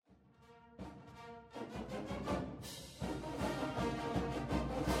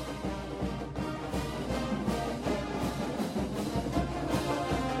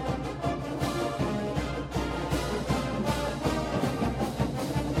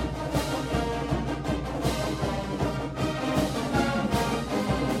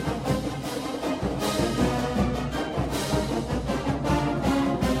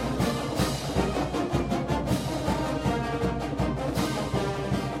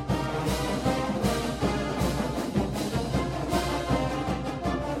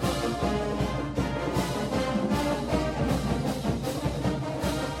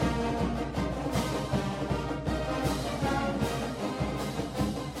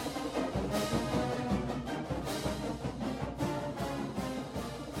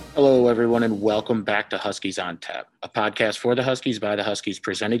Hello, everyone, and welcome back to Huskies on Tap, a podcast for the Huskies by the Huskies,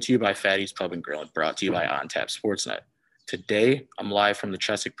 presented to you by Fatty's Pub and Grill and brought to you by On Tap Sportsnet. Today, I'm live from the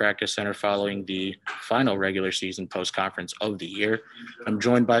Chesapeake Practice Center following the final regular season post conference of the year. I'm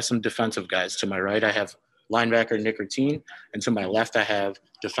joined by some defensive guys. To my right, I have linebacker Nick Routine, and to my left, I have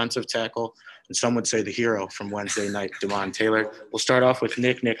defensive tackle, and some would say the hero from Wednesday night, Damon Taylor. We'll start off with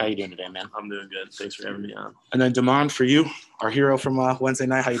Nick. Nick, how you doing today, man? I'm doing good. Thanks for having me on. And then Damon, for you, our hero from Wednesday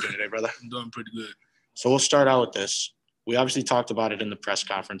night, how you doing today, brother? I'm doing pretty good. So we'll start out with this. We obviously talked about it in the press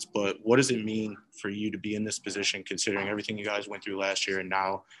conference, but what does it mean for you to be in this position, considering everything you guys went through last year, and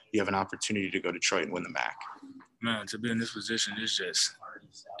now you have an opportunity to go to Detroit and win the MAC? Man, to be in this position it's just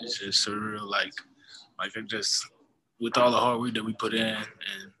surreal. Like it just with all the hard work that we put in, and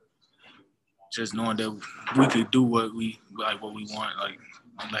just knowing that we could do what we want,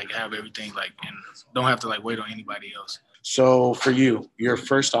 like have everything and don't have to wait on anybody else. So for you, your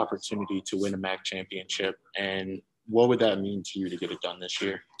first opportunity to win a MAC championship, and what would that mean to you to get it done this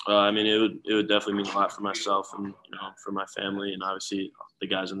year? It would definitely mean a lot for myself and for my family and obviously the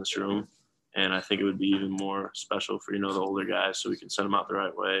guys in this room. And I think it would be even more special for the older guys, so we can send them out the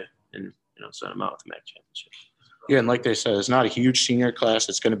right way and send them out with the MAC championship. Yeah, and like they said, it's not a huge senior class.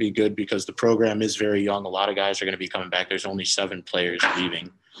 It's going to be good because the program is very young. A lot of guys are going to be coming back. There's only 7 players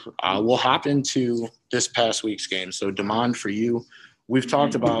leaving. We'll hop into this past week's game. So, Damon, for you, we've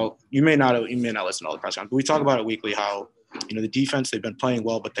talked about you may not listen to all the press conferences, but we talk about it weekly how the defense, they've been playing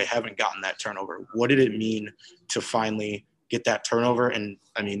well, but they haven't gotten that turnover. What did it mean to finally get that turnover? And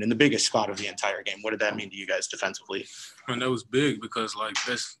in the biggest spot of the entire game, what did that mean to you guys defensively? And that was big because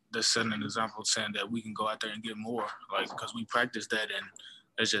that's setting an example, saying that we can go out there and get more, because we practiced that, and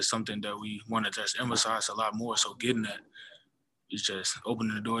it's just something that we want to just emphasize a lot more. So getting that is just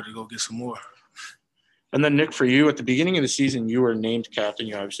opening the door to go get some more. And then, Nick, for you, at the beginning of the season, you were named captain.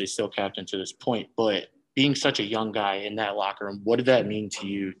 You're obviously still captain to this point, but being such a young guy in that locker room, what did that mean to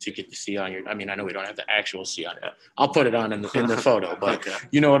you to get to see on your – I know we don't have the actual C on it. I'll put it on in the photo, but okay.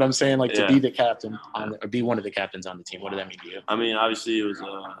 You know what I'm saying? Yeah. To be the captain or be one of the captains on the team, what did that mean to you? Obviously it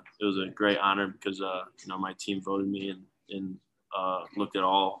was a great honor because, my team voted me and looked at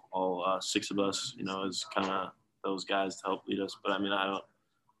all 6 of us, as kind of those guys to help lead us. But,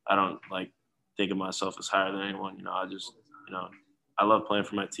 I don't think of myself as higher than anyone. I just, I love playing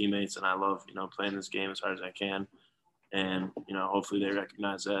for my teammates, and I love, playing this game as hard as I can. And, hopefully they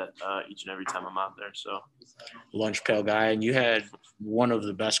recognize that each and every time I'm out there. So, Lunch pail guy, and you had one of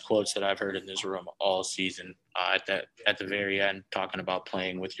the best quotes that I've heard in this room all season at the very end, talking about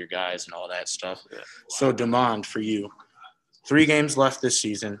playing with your guys and all that stuff. Yeah. So, Damon, for you, 3 games left this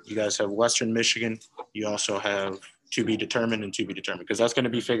season. You guys have Western Michigan. You also have to be determined because that's going to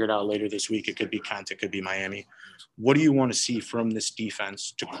be figured out later this week. It could be Kent, it could be Miami. What do you want to see from this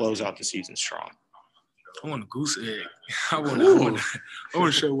defense to close out the season strong? I want a goose egg. I want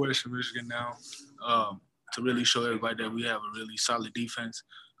to show Western Michigan now to really show everybody that we have a really solid defense.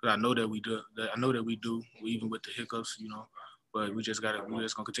 Because I know that we do. Even with the hiccups, But we're just gonna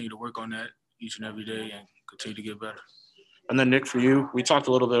continue to work on that each and every day and continue to get better. And then, Nick, for you, we talked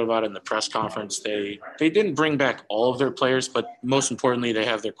a little bit about it in the press conference. They didn't bring back all of their players, but most importantly, they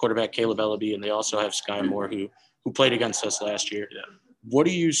have their quarterback, Caleb Ellaby, and they also have Sky Moore, who played against us last year. Yeah. What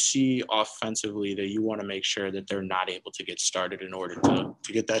do you see offensively that you want to make sure that they're not able to get started in order to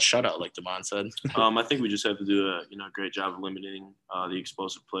get that shutout, like Damon said? I think we just have to do a great job of limiting the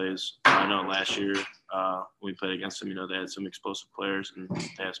explosive plays. I know last year when we played against them, they had some explosive players and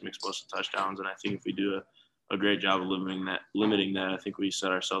they had some explosive touchdowns. And I think if we do a great job of limiting that, I think we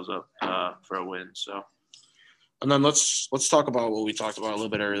set ourselves up for a win. So, and then let's talk about what we talked about a little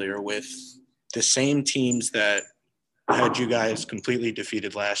bit earlier with the same teams that had you guys completely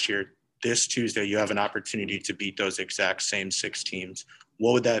defeated last year. This Tuesday, you have an opportunity to beat those exact same 6 teams.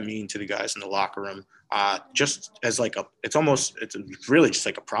 What would that mean to the guys in the locker room? Just as it's really just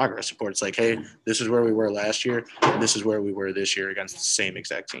like a progress report. It's like, hey, this is where we were last year. This is where we were this year against the same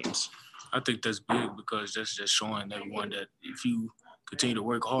exact teams. I think that's big because that's just showing everyone that if you continue to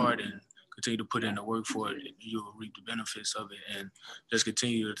work hard and continue to put in the work for it, you'll reap the benefits of it, and just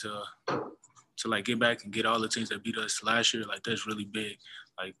continue to get back and get all the teams that beat us last year. That's really big.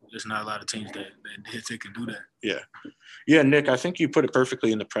 There's not a lot of teams that can do that. Yeah, Nick, I think you put it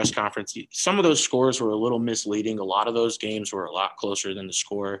perfectly in the press conference. Some of those scores were a little misleading. A lot of those games were a lot closer than the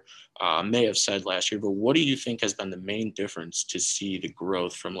score may have said last year. But what do you think has been the main difference to see the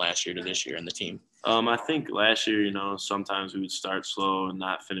growth from last year to this year in the team? I think last year, sometimes we would start slow and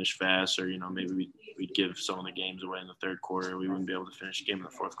not finish fast, or, maybe we'd give some of the games away in the third quarter. We wouldn't be able to finish a game in the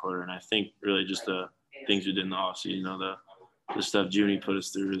fourth quarter. And I think really just the things we did in the offseason, the stuff Junie put us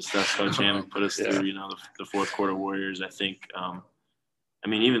through, the stuff Coach Hammock put us through, you know, the fourth quarter Warriors. I think, I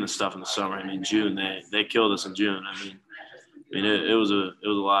mean, even the stuff in the summer. I mean, June they killed us in June. I mean, it was a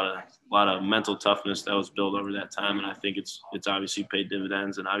lot of mental toughness that was built over that time, and I think it's obviously paid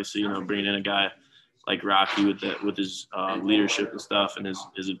dividends. And obviously, you know, bringing in a guy like Rocky with his leadership and stuff, and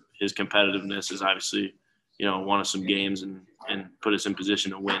his competitiveness has obviously, you know, won us some games and put us in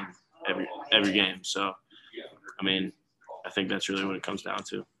position to win every game. So, I mean, I think that's really what it comes down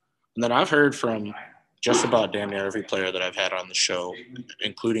to. And then I've heard from just about damn near every player that I've had on the show,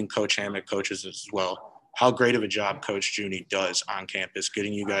 including Coach Hammock, coaches as well, how great of a job Coach Junie does on campus,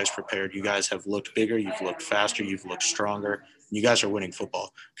 getting you guys prepared. You guys have looked bigger, you've looked faster, you've looked stronger. You guys are winning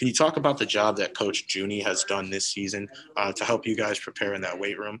football. Can you talk about the job that Coach Junie has done this season to help you guys prepare in that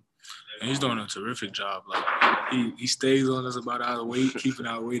weight room? And he's doing a terrific job. Like he stays on us about our weight, keeping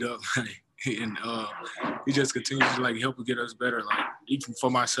our weight up. And he just continues to like help get us better. Like even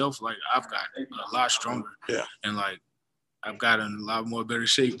for myself, like I've gotten a lot stronger. Yeah. And like I've gotten a lot more better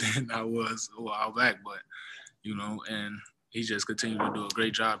shape than I was a while back. But you know, and he just continues to do a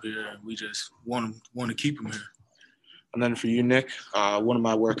great job here, and we just want to keep him here. And then for you, Nick, one of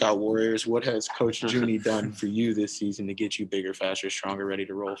my workout warriors, what has Coach Junie done for you this season to get you bigger, faster, stronger, ready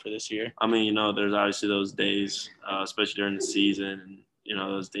to roll for this year? I mean, you know, there's obviously those days, especially during the season, and you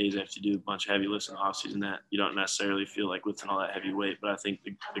know, those days after you do a bunch of heavy lifts in the off season that you don't necessarily feel like lifting all that heavy weight. But I think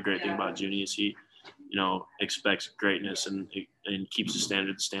the great thing about Junie is he, you know, expects greatness and keeps the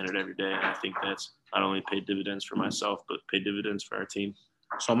standard every day. And I think that's not only paid dividends for myself, but paid dividends for our team.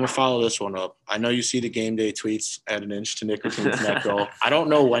 So I'm going to follow this one up. I know you see the game day tweets at an inch to Nickerton's neck roll. I don't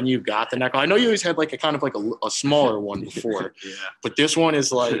know when you got the neck roll. I know you always had like a smaller one before. Yeah. But this one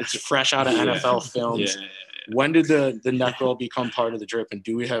is like it's fresh out of NFL films. Yeah. When did the neck roll become part of the drip, and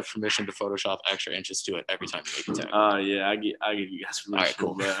do we have permission to Photoshop extra inches to it every time you make a tackle? Yeah, I give you guys permission. All right,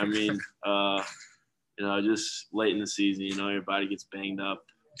 cool. But I mean, you know, just late in the season, you know, your body gets banged up.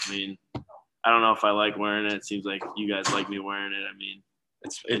 I mean, I don't know if I like wearing it. It seems like you guys like me wearing it. I mean,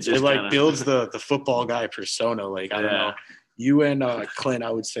 it like builds the football guy persona. Like, I don't know. You and Clint,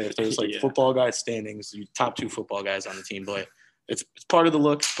 I would say, if there's like football guy standings, you top two football guys on the team. But it's part of the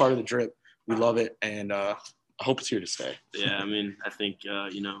look, it's part of the drip. We love it, and I hope it's here to stay. Yeah, I mean, I think,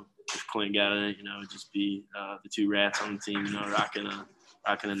 you know, if Clint got in it, you know, it'd just be the two rats on the team, you know,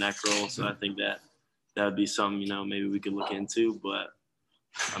 rocking a neck roll. So I think that would be something, you know, maybe we could look into. But,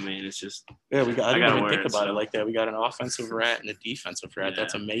 I mean, it's just – Yeah, I didn't even think about it so. like that. We got an offensive rat and a defensive rat. Yeah,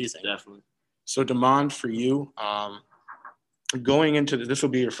 that's amazing. Definitely. So, Damond, for you, going into this will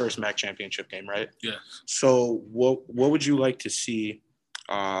be your first MAC championship game, right? Yeah. So what would you like to see?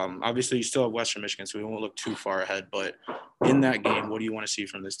 Obviously, you still have Western Michigan, so we won't look too far ahead. But in that game, what do you want to see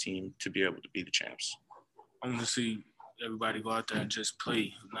from this team to be able to be the champs? I want to see everybody go out there and just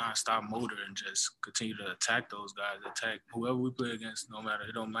play nonstop motor and just continue to attack those guys, attack whoever we play against. It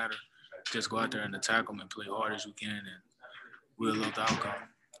don't matter. Just go out there and attack them and play hard as we can, and we'll love the outcome.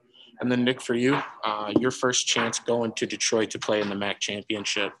 And then, Nick, for you, your first chance going to Detroit to play in the MAC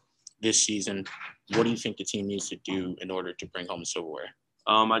championship this season, what do you think the team needs to do in order to bring home silverware?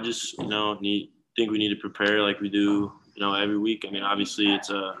 I just, you know, think we need to prepare like we do, you know, every week. I mean, obviously it's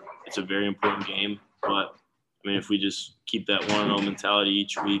a very important game, but I mean, if we just keep that 1-0 mentality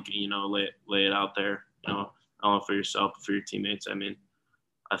each week, you know, lay it out there, you know, not only for yourself, but for your teammates. I mean,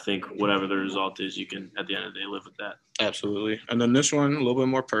 I think whatever the result is, you can, at the end of the day, live with that. Absolutely. And then this one, a little bit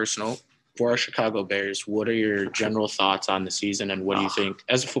more personal. For our Chicago Bears, what are your general thoughts on the season, and what do you think,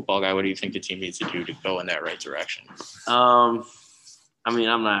 as a football guy, what do you think the team needs to do to go in that right direction? I mean,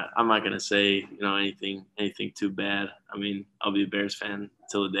 I'm not gonna say, you know, anything too bad. I mean, I'll be a Bears fan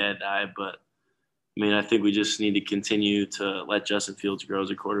till the day I die, but I mean, I think we just need to continue to let Justin Fields grow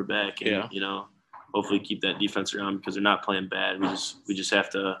as a quarterback, and you know, hopefully keep that defense around because they're not playing bad. We just have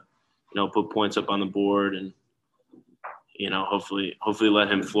to, you know, put points up on the board and, you know, hopefully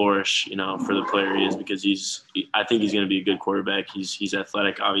let him flourish, you know, for the player he is, because I think he's going to be a good quarterback. He's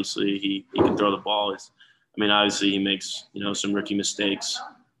athletic, obviously. He can throw the ball. Obviously he makes, you know, some rookie mistakes.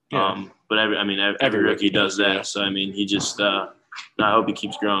 Yeah. But every rookie does that. Yeah. So, I mean, he just I hope he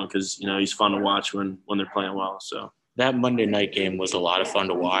keeps growing because, you know, he's fun to watch when they're playing well. So that Monday night game was a lot of fun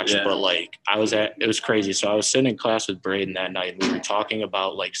to watch, but like it was crazy. So I was sitting in class with Braden that night, and we were talking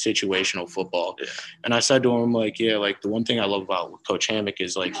about like situational football. Yeah. And I said to him, like, like the one thing I love about Coach Hammock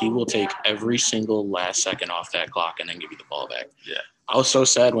is like he will take every single last second off that clock and then give you the ball back. Yeah. I was so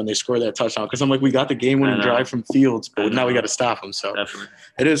sad when they scored that touchdown because I'm like, we got the game-winning drive from Fields, but now we got to stop them. So Definitely.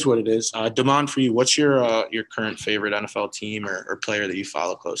 It is what it is. Damon, for you, what's your current favorite NFL team or player that you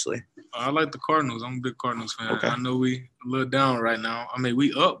follow closely? I like the Cardinals. I'm a big Cardinals fan. Okay. I know we a little down right now. I mean,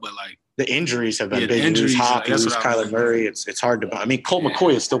 we up, but like The injuries have been Yeah, big. the injuries, You lose Hop, you that's lose what I Kyler mean. Murray. It's hard to. I mean, Colt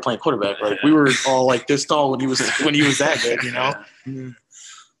McCoy is still playing quarterback. Like we were all like this tall when he was that good, you know. yeah.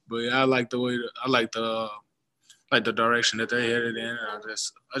 But yeah, I like the way I like the direction that they headed in.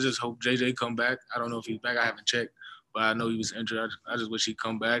 I just hope JJ come back. I don't know if he's back. I haven't checked, but I know he was injured. I just wish he'd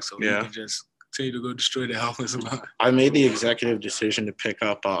come back so he can just continue to go destroy the offensive line. I made the executive decision to pick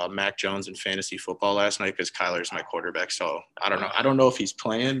up Mac Jones in fantasy football last night because Kyler's my quarterback. So I don't know. I don't know if he's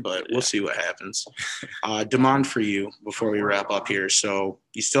playing, but we'll see what happens. Damon, for you, before we wrap up here. So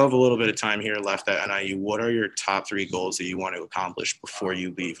you still have a little bit of time here left at NIU. What are your top 3 goals that you want to accomplish before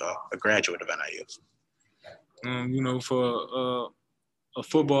you leave a graduate of NIU? For a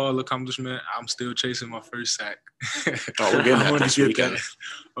football accomplishment, I'm still chasing my first sack. Oh, we're getting that this weekend.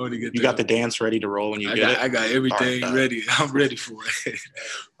 You got the dance ready to roll when you get it? I got everything right, ready. I'm ready for it.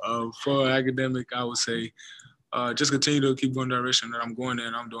 For academic, I would say just continue to keep going the direction that I'm going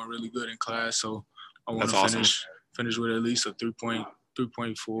in. I'm doing really good in class, so I want to finish with at least a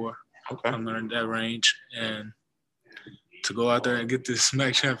 3.4. Okay. I'm in that range, and to go out there and get this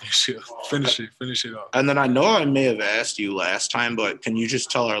MAC championship, finish it off. And then I know I may have asked you last time, but can you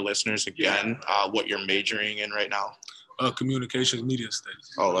just tell our listeners again what you're majoring in right now? Communications media studies.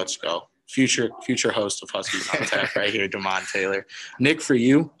 Oh, let's go. Future host of Huskies on Tap right here, Damon Taylor. Nick, for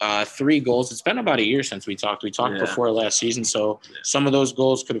you, 3 goals. It's been about a year since we talked. We talked before last season, so some of those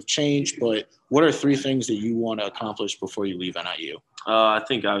goals could have changed, but what are 3 things that you want to accomplish before you leave NIU? I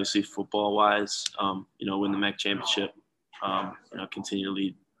think obviously football-wise, win the MAC championship. Continue to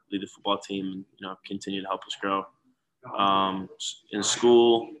lead the football team and, continue to help us grow. In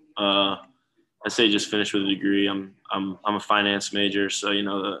school, I say just finish with a degree. I'm a finance major, so,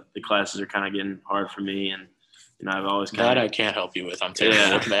 the classes are kind of getting hard for me. And, I've always kind of – That I can't help you with. I'm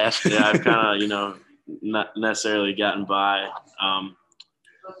terrible with math. Yeah, I've kind of, not necessarily gotten by,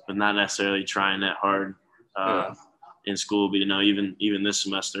 but not necessarily trying that hard in school. But, even this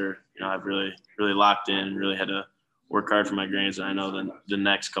semester, I've really, really locked in, really had to work hard for my grades, and I know the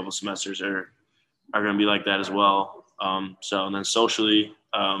next couple semesters are going to be like that as well. And then socially,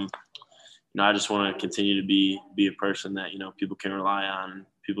 I just want to continue to be a person that people can rely on,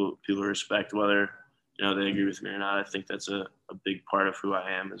 people respect, whether they agree with me or not. I think that's a big part of who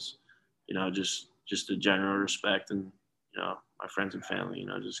I am is just a general respect, and my friends and family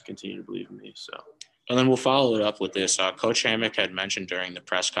just continue to believe in me. So. And then we'll follow it up with this. Coach Hammock had mentioned during the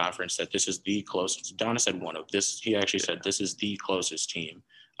press conference that this is the closest. Donna said one of this. He actually said this is the closest team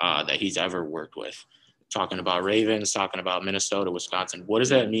that he's ever worked with. Talking about Ravens, talking about Minnesota, Wisconsin. What does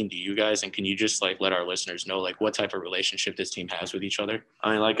that mean to you guys? And can you just let our listeners know what type of relationship this team has with each other?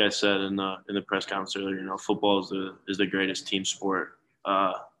 I mean, like I said in the press conference earlier, football is the greatest team sport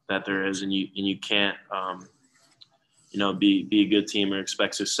that there is, and you can't. Be a good team or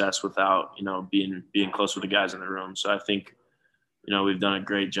expect success without, being close with the guys in the room. So I think, we've done a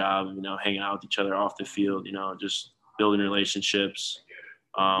great job, hanging out with each other off the field, just building relationships.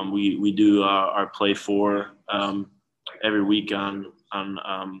 We do our play for every week on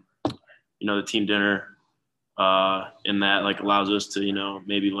the team dinner. And that allows us to,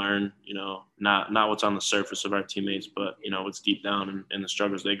 maybe learn, not what's on the surface of our teammates, but, what's deep down and the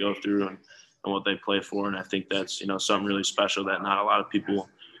struggles they go through and what they play for. And I think that's, something really special that not a lot of people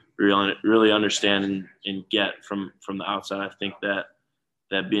really understand and get from the outside. I think that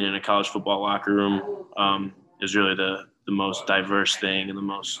being in a college football locker room is really the most diverse thing and the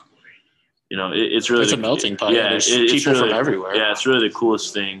most, it's really a melting pot. Yeah, there's it's people really, from everywhere. Yeah, it's really the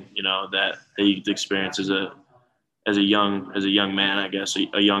coolest thing, that you get to experience as a young man, I guess,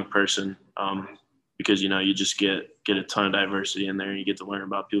 a young person. Because, you just get a ton of diversity in there, and you get to learn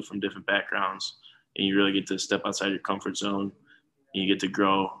about people from different backgrounds, and you really get to step outside your comfort zone, and you get to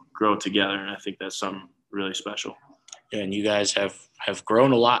grow together. And I think that's something really special. Yeah, and you guys have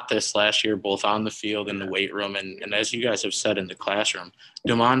grown a lot this last year, both on the field and the weight room. And as you guys have said in the classroom,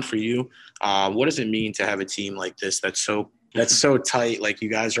 Damon, for you, what does it mean to have a team like this that's so tight? You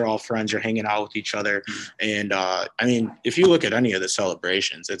guys are all friends, you're hanging out with each other. And, if you look at any of the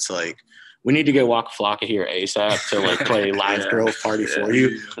celebrations, it's we need to get Waka Flocka here ASAP to play Live Grove Party for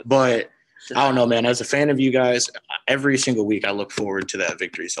you. But I don't know, man. As a fan of you guys, every single week I look forward to that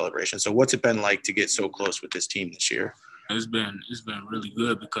victory celebration. So what's it been like to get so close with this team this year? It's been really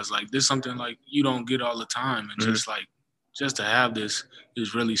good because this is something you don't get all the time, and just to have this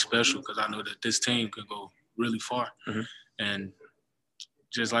is really special because I know that this team can go really far. And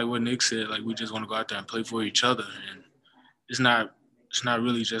just like what Nick said, like we just want to go out there and play for each other, and it's not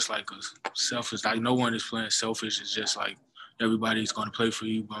really just like a selfish. Like no one is playing selfish. It's just like everybody's going to play for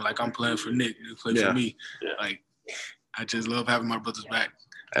you. But like I'm playing for Nick, Nick play for me. Yeah. Like I just love having my brothers back.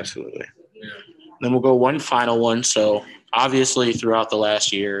 Absolutely. Yeah. Then we'll go one final one. So obviously throughout the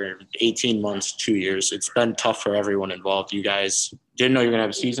last year, 18 months, 2 years, it's been tough for everyone involved. You guys didn't know you were going to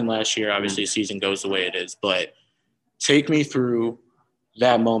have a season last year. Obviously, the season goes the way it is. But take me through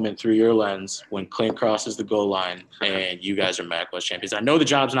that moment through your lens when Clint crosses the goal line and you guys are MAC West champions. I know the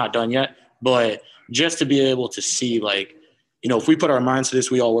job's not done yet, but just to be able to see, like, you know, if we put our minds to this,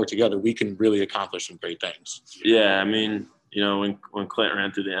 we all work together, we can really accomplish some great things. Yeah, I mean, you know, when Clint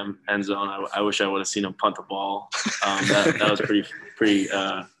ran through the end zone, I wish I would have seen him punt the ball. That was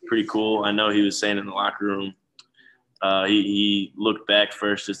pretty cool. I know he was saying in the locker room, he looked back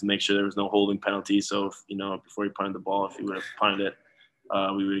first just to make sure there was no holding penalty. So, if, you know, before he punted the ball, if he would have punted it,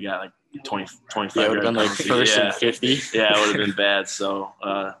 we would have got like 25 Yeah, it would have been like first and 50. Yeah, it would have been bad. So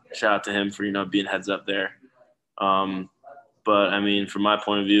shout out to him for, you know, being heads up there. But I mean, from my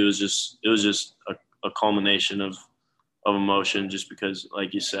point of view, it was just a culmination of emotion, just because,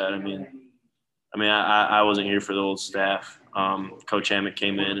 like you said, I mean, I wasn't here for the old staff. Coach Hammett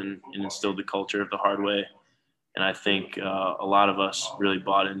came in and instilled the culture of the hard way. And I think a lot of us really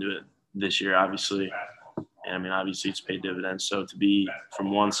bought into it this year, obviously. And I mean, obviously it's paid dividends. So to be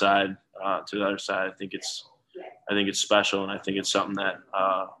from one side to the other side, I think it's special. And I think it's something that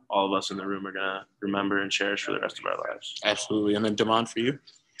all of us in the room are going to remember and cherish for the rest of our lives. Absolutely. And then Damon, for you?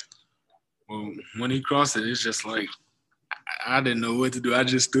 Well, when he crossed it, it's just like, I didn't know what to do. I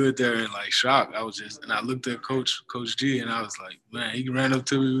just stood there in like shock. And I looked at Coach G, and I was like, man, he ran up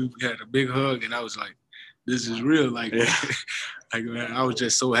to me. We had a big hug, and I was like, this is real. Like, yeah. Like, man, I was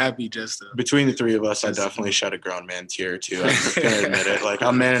just so happy just to. Between the three of us, I definitely shed a grown man tear too. I'm gonna admit it. Like,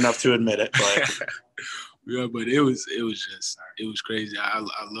 I'm man enough to admit it, but yeah, but it was crazy. I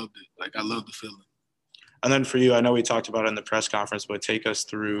loved it. Like, I loved the feeling. And then for you, I know we talked about it in the press conference, but take us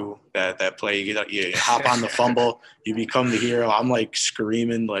through that play. You hop on the fumble, you become the hero. I'm like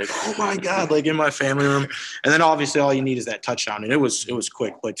screaming, like, oh my God, like in my family room. And then obviously all you need is that touchdown. And it was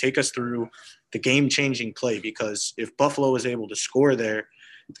quick, but take us through the game-changing play, because if Buffalo was able to score there,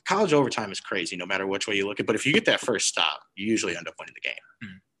 the college overtime is crazy no matter which way you look at it. But if you get that first stop, you usually end up winning the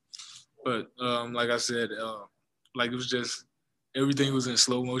game. But like I said, like it was just everything was in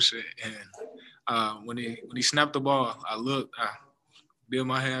slow motion. And when he snapped the ball, I looked, I did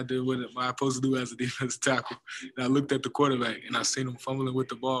my hand, did what I'm supposed to do as a defensive tackle. And I looked at the quarterback, and I seen him fumbling with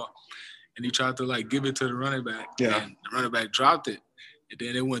the ball. And he tried to, like, give it to the running back. Yeah. And the running back dropped it. And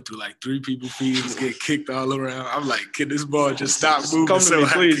then it went through like 3 people's feet. It was getting kicked all around. I'm like, can this ball just stop moving? Come to me,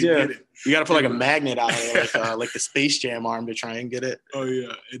 please. Yeah. Get it? You got to put like a magnet out there, like the Space Jam arm to try and get it. Oh,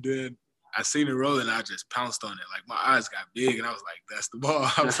 yeah. And then I seen it rolling, and I just pounced on it. Like, my eyes got big, and I was like, that's the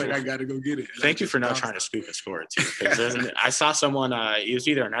ball. I was like, I got to go get it. And Thank you for not trying to scoop and score it, too. Because I saw someone, it was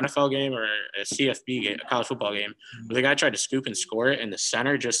either an NFL game or a CFB game, a college football game, where the guy tried to scoop and score it, and the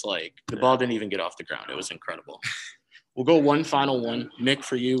center just, like, the ball didn't even get off the ground. It was incredible. We'll go one final one. Nick,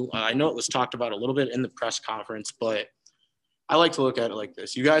 for you, I know it was talked about a little bit in the press conference, but I like to look at it like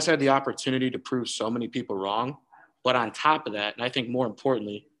this. You guys had the opportunity to prove so many people wrong, but on top of that, and I think more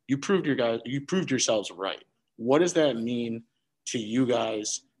importantly, you proved yourselves right. What does that mean to you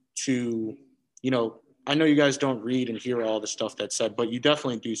guys to, you know, I know you guys don't read and hear all the stuff that's said, but you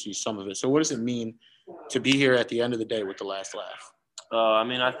definitely do see some of it. So what does it mean to be here at the end of the day with the last laugh? I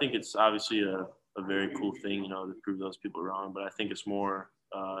mean, I think it's obviously a very cool thing, you know, to prove those people wrong. But I think it's more,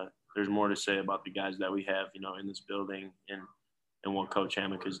 there's more to say about the guys that we have, you know, in this building and what Coach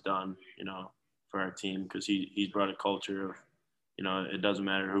Hammock has done, you know, for our team, because he's brought a culture of, you know, it doesn't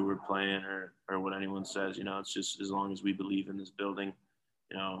matter who we're playing or what anyone says, you know, it's just as long as we believe in this building,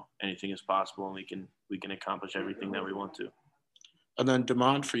 you know, anything is possible, and we can accomplish everything that we want to. And then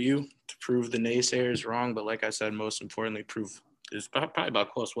Damon, for you, to prove the naysayers wrong, but like I said, most importantly, prove there's probably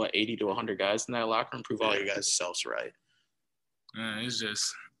about close, 80 to 100 guys in that locker room. Prove all you guys' selves right.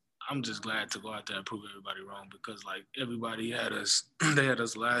 I'm just glad to go out there and prove everybody wrong, because, like, everybody had us, they had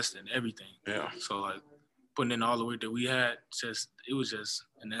us last in everything. Yeah. So, like, putting in all the work that we had, it was just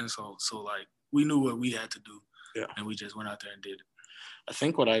an insult. So, like, we knew what we had to do. Yeah. And we just went out there and did it. I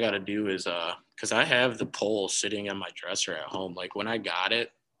think what I got to do is, because I have the poll sitting in my dresser at home. Like, when I got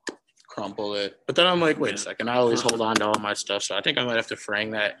it, crumple it. But then I'm like, wait a second. I always hold on to all my stuff. So I think I might have to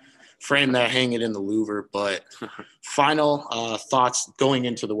frame that, hang it in the louver. But final thoughts going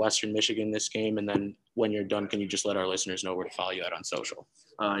into the Western Michigan this game. And then when you're done, can you just let our listeners know where to follow you out on social?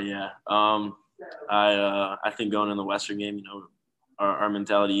 Yeah. I think going in the Western game, you know, our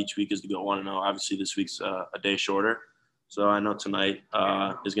mentality each week is to go 1-0. Obviously, this week's a day shorter. So I know tonight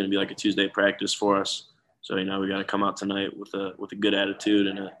is going to be like a Tuesday practice for us. So, we got to come out tonight with a good attitude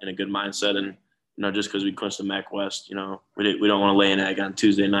and a good mindset. And, just because we clinched the MAC West, we don't want to lay an egg on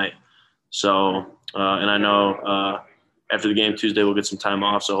Tuesday night. So, and I know after the game Tuesday, we'll get some time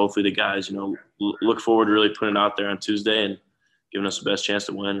off. So hopefully the guys, look forward to really putting it out there on Tuesday and giving us the best chance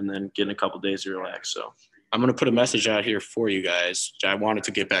to win and then getting a couple of days to relax. So I'm going to put a message out here for you guys. I wanted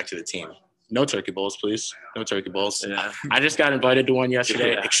to get back to the team. No turkey bowls, please. No turkey bowls. Yeah. I just got invited to one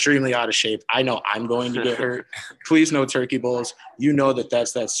yesterday. Yeah. Extremely out of shape. I know I'm going to get hurt. Please, no turkey bowls.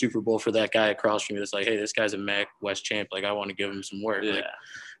 That's that Super Bowl for that guy across from me that's like, hey, this guy's a MAC West champ. Like, I want to give him some work. Yeah. Like,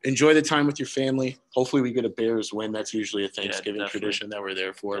 enjoy the time with your family. Hopefully we get a Bears win. That's usually a Thanksgiving tradition that we're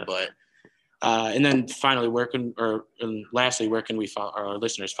there for. Definitely. But and then finally, lastly, where can our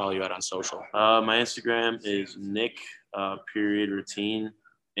listeners follow you out on social? My Instagram is Nick _routine.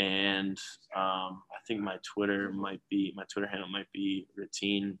 And I think my Twitter handle might be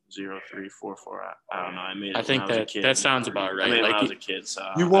routine0344. I don't know. I made it. I think when I was a kid. that sounds about right. I made it like when I was a kid, so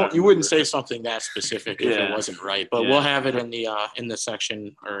you wouldn't say something that specific if it wasn't right. But we'll have it in the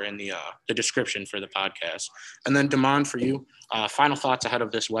section or in the description for the podcast. And then Damon, for you, final thoughts ahead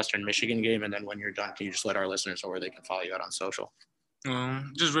of this Western Michigan game, and then when you're done, can you just let our listeners know where they can follow you out on social?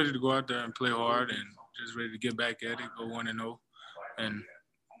 Just ready to go out there and play hard, and just ready to get back at it, go 1-0, and.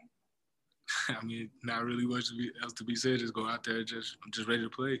 I mean, not really much else to be said. Just go out there, just ready to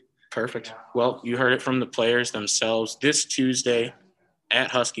play. Perfect. Well, you heard it from the players themselves. This Tuesday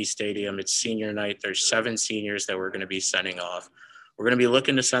at Husky Stadium, it's senior night. There's 7 seniors that we're going to be sending off. We're going to be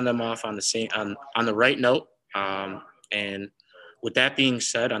looking to send them off on the right note. And with that being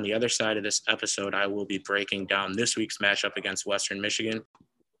said, on the other side of this episode, I will be breaking down this week's matchup against Western Michigan.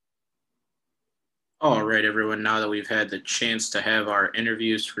 All right, everyone. Now that we've had the chance to have our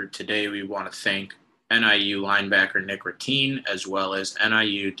interviews for today, we want to thank NIU linebacker Nick Routine, as well as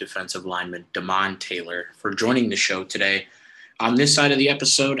NIU defensive lineman Damon Taylor for joining the show today. On this side of the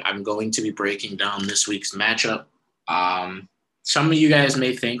episode, I'm going to be breaking down this week's matchup. Some of you guys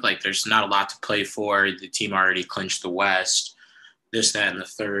may think like there's not a lot to play for. The team already clinched the West, this, that, and the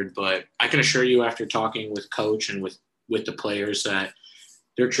third. But I can assure you after talking with Coach and with the players that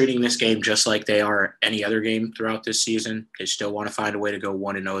they're treating this game just like they are any other game throughout this season. They still want to find a way to go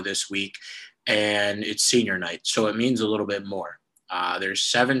 1-0 this week, and it's senior night, so it means a little bit more. There's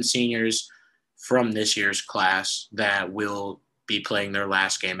 7 seniors from this year's class that will be playing their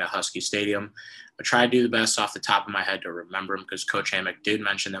last game at Husky Stadium. I try to do the best off the top of my head to remember them because Coach Hammock did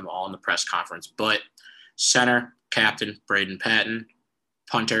mention them all in the press conference. But center, captain, Braden Patton,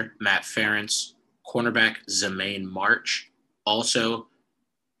 punter, Matt Ferentz, cornerback, Zemaine March, also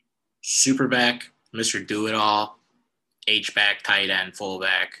superback, Mr. Do-It-All, H-back, tight end,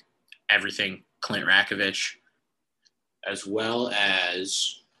 fullback, everything, Clint Rakovich, as well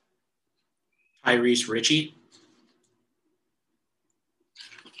as Tyrese Ritchie.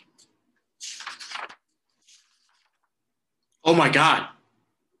 Oh, my God.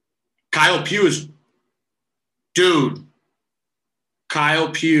 Kyle Pugh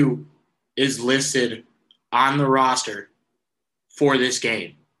is listed on the roster for this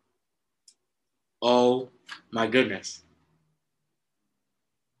game. Oh, my goodness.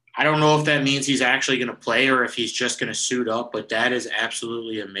 I don't know if that means he's actually going to play or if he's just going to suit up, but that is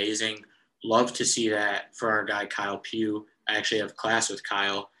absolutely amazing. Love to see that for our guy Kyle Pugh. I actually have class with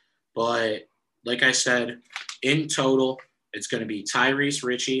Kyle. But like I said, in total, it's going to be Tyrese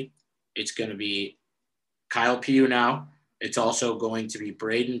Ritchie. It's going to be Kyle Pugh now. It's also going to be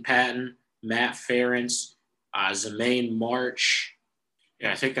Braden Patton, Matt Ferentz, Zemaine March.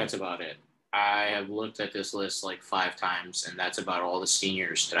 Yeah, I think that's about it. I have looked at this list like 5 times, and that's about all the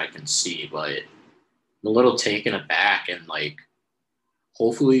seniors that I can see. But I'm a little taken aback and, like,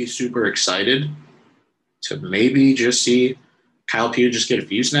 hopefully super excited to maybe just see Kyle Pugh just get a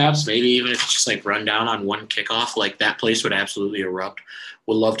few snaps, maybe even if it's just, like, run down on one kickoff. Like, that place would absolutely erupt.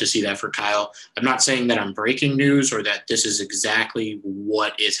 Would love to see that for Kyle. I'm not saying that I'm breaking news or that this is exactly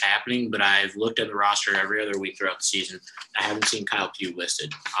what is happening, but I've looked at the roster every other week throughout the season. I haven't seen Kyle Pugh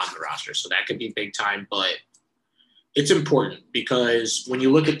listed on the roster, so that could be big time. But it's important because when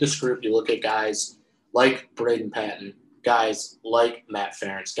you look at this group, you look at guys like Braden Patton, guys like Matt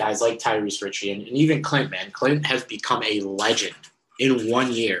Ferentz, guys like Tyrese Ritchie, and even Clint, man. Clint has become a legend in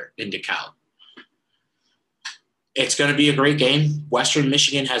 1 year in DeKalb. It's going to be a great game. Western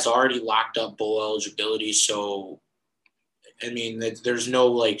Michigan has already locked up bowl eligibility, so, I mean, there's no,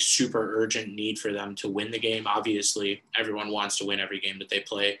 like, super urgent need for them to win the game. Obviously, everyone wants to win every game that they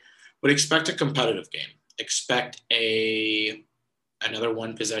play, but expect a competitive game. Expect a another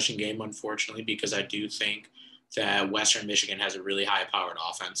one possession game, unfortunately, because I do think that Western Michigan has a really high powered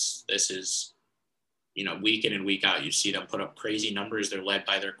offense. This is, week in and week out, you see them put up crazy numbers. They're led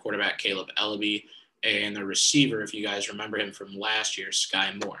by their quarterback, Caleb Ellaby, and their receiver, if you guys remember him from last year,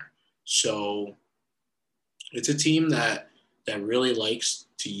 Sky Moore. So it's a team that really likes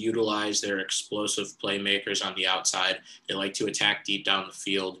to utilize their explosive playmakers on the outside. They like to attack deep down the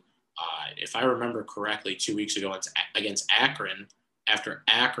field. If I remember correctly, 2 weeks ago against Akron, after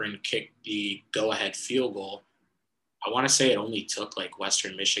Akron kicked the go-ahead field goal, I want to say it only took like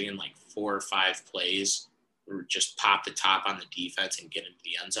Western Michigan like 4 or 5 plays or just pop the top on the defense and get into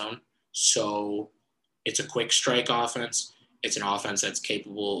the end zone. So it's a quick strike offense. It's an offense that's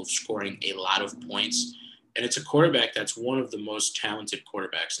capable of scoring a lot of points. And it's a quarterback that's one of the most talented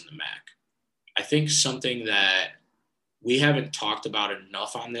quarterbacks in the MAC. I think something that we haven't talked about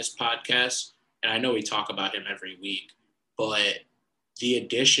enough on this podcast, and I know we talk about him every week, but the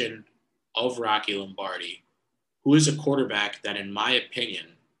addition of Rocky Lombardi, who is a quarterback that, in my opinion,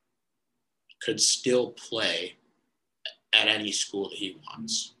 could still play at any school that he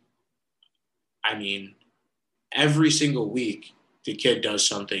wants. I mean, every single week, the kid does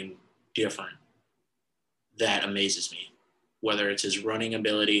something different that amazes me, whether it's his running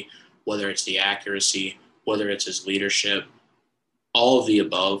ability, whether it's the accuracy, whether it's his leadership, all of the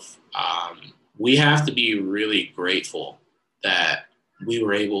above. We have to be really grateful that we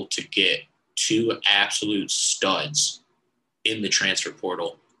were able to get 2 absolute studs in the transfer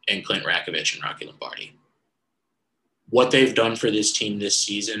portal in Clint Rakovich and Rocky Lombardi. What they've done for this team this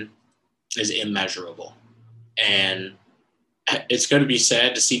season is immeasurable. And it's going to be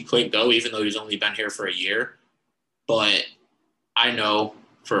sad to see Clint go, even though he's only been here for a year. But I know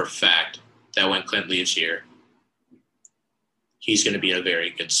for a fact that when Clint leaves here, he's going to be in a very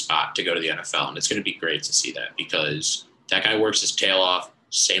good spot to go to the NFL. And it's going to be great to see that because that guy works his tail off.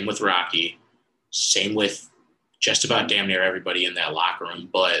 Same with Rocky. Same with just about damn near everybody in that locker room.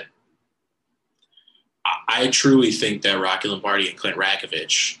 But I truly think that Rocky Lombardi and Clint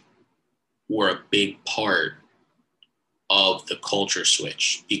Rakovich were a big part of the culture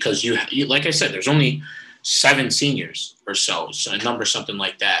switch because you like I said, there's only 7 seniors or so a number something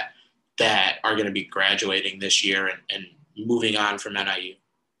like that are going to be graduating this year and moving on from NIU.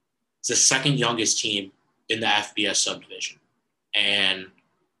 It's the second youngest team in the FBS subdivision, and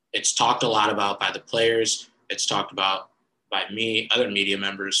it's talked a lot about by the players. It's talked about by me, other media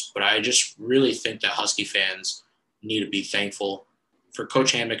members, but I just really think that Husky fans need to be thankful for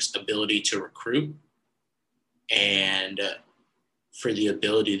Coach Hammock's ability to recruit and for the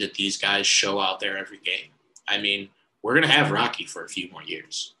ability that these guys show out there every game. I mean, we're going to have Rocky for a few more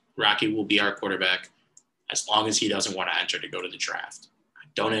years. Rocky will be our quarterback as long as he doesn't want to enter to go to the draft. I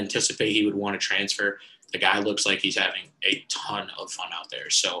don't anticipate he would want to transfer. The guy looks like he's having a ton of fun out there.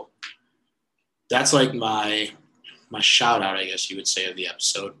 So that's like my shout out, I guess you would say, of the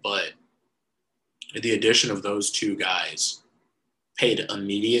episode. But the addition of those 2 guys paid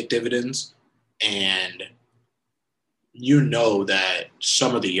immediate dividends, and you know that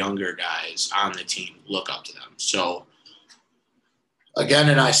some of the younger guys on the team look up to them. So again,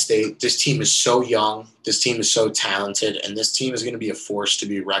 and I state, this team is so young, this team is so talented, and this team is going to be a force to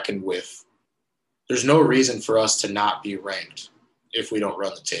be reckoned with. There's no reason for us to not be ranked if we don't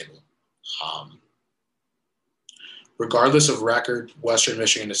run the table. Regardless of record, Western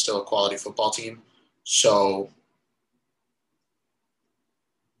Michigan is still a quality football team. So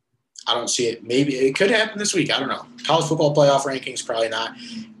I don't see it. Maybe it could happen this week. I don't know. College football playoff rankings, probably not.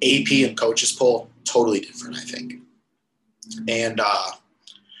 AP and coaches poll, totally different, I think. And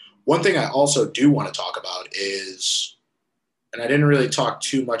one thing I also do want to talk about is, and I didn't really talk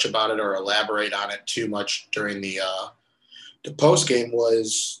too much about it or elaborate on it too much during the post game,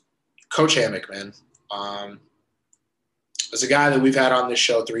 was Coach Hammock, man. As a guy that we've had on this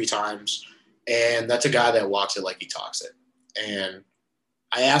show 3 times, and that's a guy that walks it like he talks it. And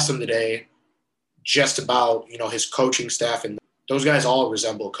I asked him today just about, his coaching staff, and those guys all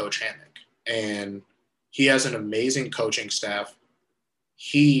resemble Coach Hammock. And he has an amazing coaching staff.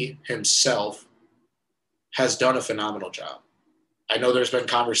 He himself has done a phenomenal job. I know there's been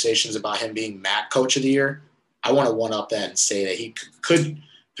conversations about him being MAC Coach of the Year. I want to one-up that and say that he could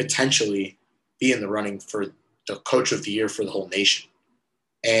potentially be in the running for the Coach of the Year for the whole nation.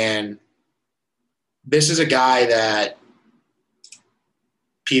 And this is a guy that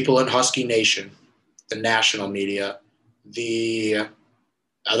people in Husky Nation, the national media, the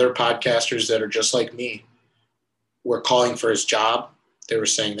other podcasters that are just like me, were calling for his job. They were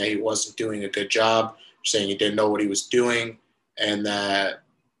saying that he wasn't doing a good job, saying he didn't know what he was doing, and that,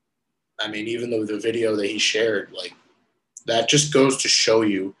 even though the video that he shared, that just goes to show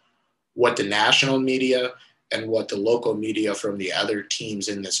you what the national media and what the local media from the other teams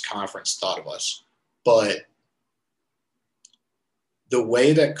in this conference thought of us. But the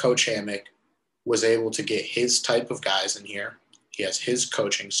way that Coach Hammock was able to get his type of guys in here, he has his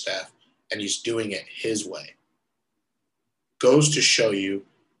coaching staff, and he's doing it his way, goes to show you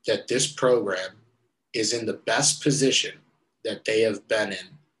that this program is in the best position that they have been in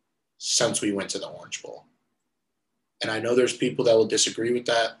since we went to the Orange Bowl. And I know there's people that will disagree with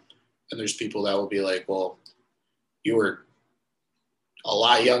that, and there's people that will be like, well, you were a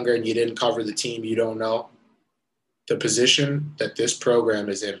lot younger and you didn't cover the team, you don't know. The position that this program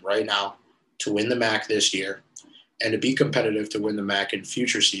is in right now to win the MAC this year and to be competitive to win the MAC in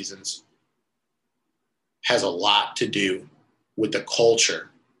future seasons has a lot to do with the culture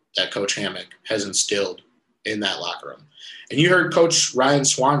that Coach Hammock has instilled in that locker room. And you heard Coach Ryan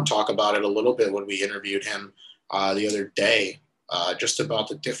Swan talk about it a little bit when we interviewed him the other day, just about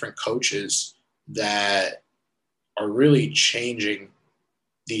the different coaches that are really changing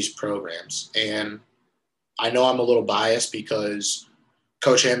these programs. And I know I'm a little biased because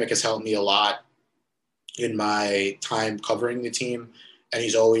Coach Hammock has helped me a lot in my time covering the team. And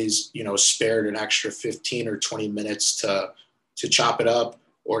he's always, spared an extra 15 or 20 minutes to chop it up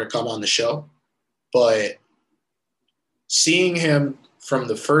or to come on the show. But seeing him from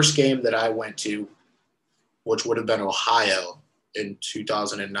the first game that I went to, which would have been Ohio in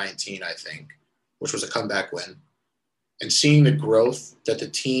 2019, I think, which was a comeback win, and seeing the growth that the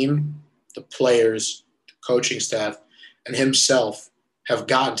team, the players, the coaching staff, and himself have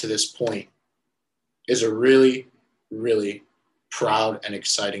gotten to this point is a really, really proud and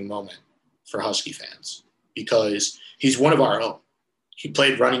exciting moment for Husky fans because he's one of our own. He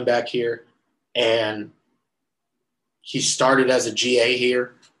played running back here, and he started as a GA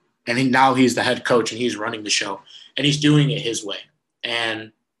here, and now he's the head coach, and he's running the show, and he's doing it his way.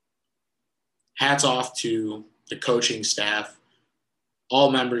 And hats off to the coaching staff,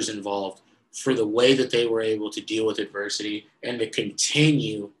 all members involved, for the way that they were able to deal with adversity and to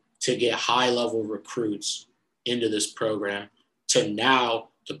continue to get high-level recruits into this program to now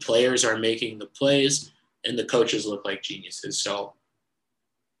the players are making the plays and the coaches look like geniuses. So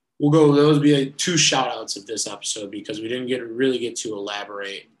those will be two shout-outs of this episode because we didn't really get to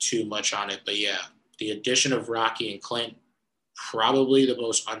elaborate too much on it. But, yeah, the addition of Rocky and Clint, probably the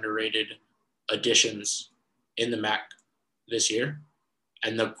most underrated additions in the MAC this year,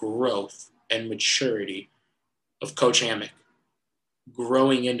 and the growth and maturity of Coach Hammock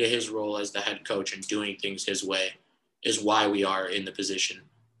growing into his role as the head coach and doing things his way is why we are in the position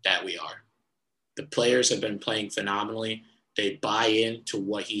that we are. The players have been playing phenomenally. They buy into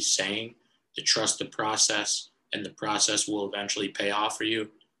what he's saying, to trust the process, and the process will eventually pay off for you,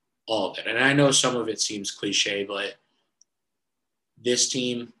 all of it. And I know some of it seems cliche, but this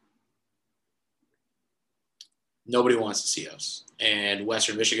team, nobody wants to see us. And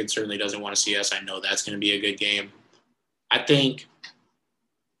Western Michigan certainly doesn't want to see us. I know that's going to be a good game. I think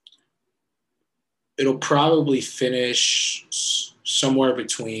it'll probably finish somewhere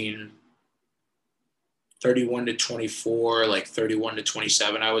between 31-24, like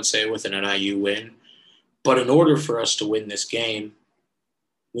 31-27, I would say, with an NIU win. But in order for us to win this game,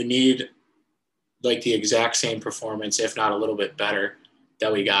 we need like the exact same performance, if not a little bit better,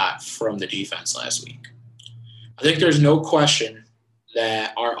 that we got from the defense last week. I think there's no question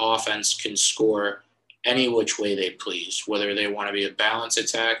that our offense can score any which way they please, whether they want to be a balanced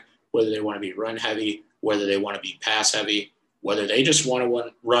attack, whether they want to be run heavy, whether they want to be pass heavy, whether they just want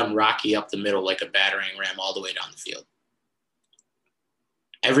to run Rocky up the middle like a battering ram all the way down the field.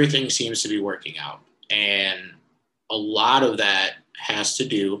 Everything seems to be working out. And a lot of that has to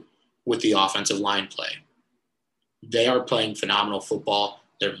do with the offensive line play. They are playing phenomenal football.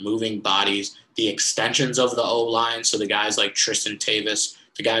 They're moving bodies. The extensions of the O-line, so the guys like Tristan Tavis,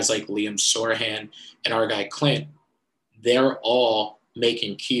 the guys like Liam Sorahan, and our guy Clint, they're all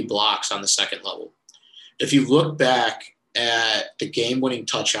making key blocks on the second level. If you look back at the game-winning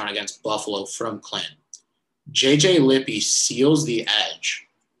touchdown against Buffalo from Clint, J.J. Lippy seals the edge,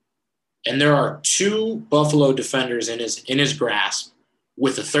 and there are two Buffalo defenders in his grasp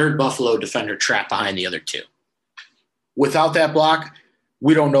with a third Buffalo defender trapped behind the other two. Without that block,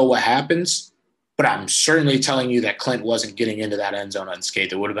 we don't know what happens, but I'm certainly telling you that Clint wasn't getting into that end zone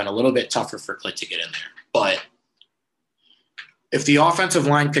unscathed. It would have been a little bit tougher for Clint to get in there. But if the offensive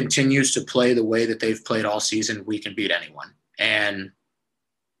line continues to play the way that they've played all season, we can beat anyone. And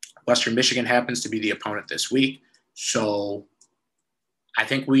Western Michigan happens to be the opponent this week. So I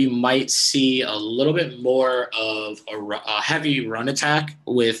think we might see a little bit more of a heavy run attack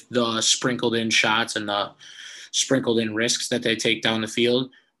with the sprinkled in shots and the sprinkled in risks that they take down the field.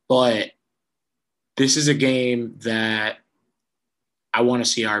 But this is a game that I want to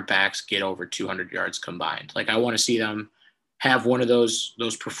see our backs get over 200 yards combined. Like, I want to see them have one of those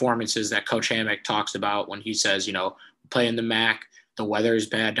performances that Coach Hammock talks about when he says, playing the MAC, the weather is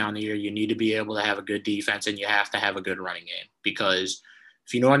bad down the year. You need to be able to have a good defense, and you have to have a good running game. Because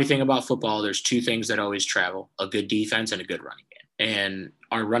if you know anything about football, there's two things that always travel: a good defense and a good running game. And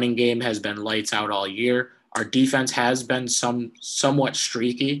our running game has been lights out all year. Our defense has been somewhat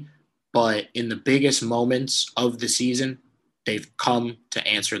streaky, but in the biggest moments of the season, they've come to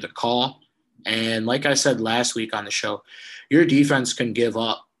answer the call. And like I said last week on the show, your defense can give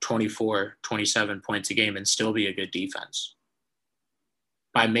up 24, 27 points a game and still be a good defense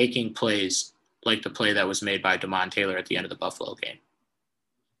by making plays like the play that was made by Damon Taylor at the end of the Buffalo game.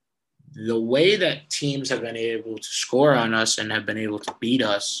 The way that teams have been able to score on us and have been able to beat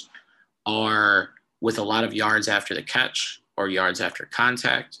us are with a lot of yards after the catch or yards after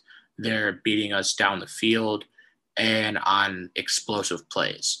contact. They're beating us down the field and on explosive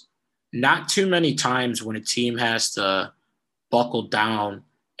plays. Not too many times when a team has to buckle down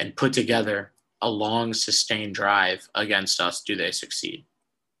and put together a long, sustained drive against us do they succeed.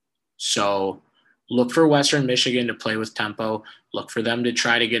 So look for Western Michigan to play with tempo. Look for them to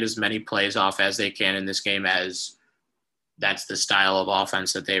try to get as many plays off as they can in this game, as that's the style of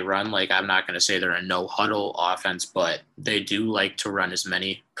offense that they run. Like, I'm not going to say they're a no-huddle offense, but they do like to run as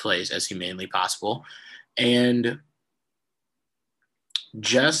many plays as humanly possible. And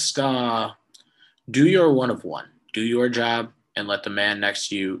just do your one of one. Do your job and let the man next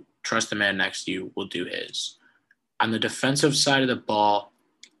to you, trust the man next to you will do his. On the defensive side of the ball,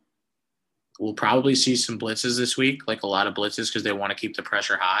 we'll probably see some blitzes this week, like a lot of blitzes, because they want to keep the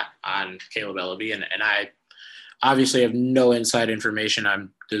pressure hot on Caleb Ellaby. And I obviously have no inside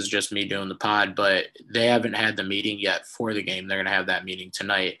information. This is just me doing the pod, but they haven't had the meeting yet for the game. They're going to have that meeting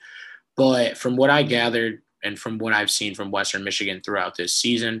tonight. But from what I gathered and from what I've seen from Western Michigan throughout this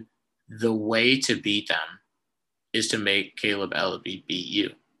season, the way to beat them is to make Caleb Ellaby beat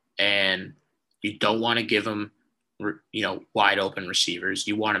you. And you don't want to give them, wide open receivers.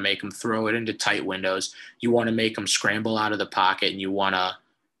 You want to make them throw it into tight windows. You want to make them scramble out of the pocket, and you want to,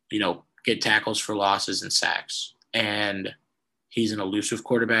 get tackles for losses and sacks. And he's an elusive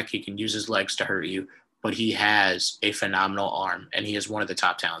quarterback. He can use his legs to hurt you, but he has a phenomenal arm, and he is one of the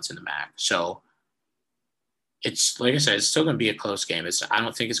top talents in the MAC. So it's, like I said, it's still going to be a close game. I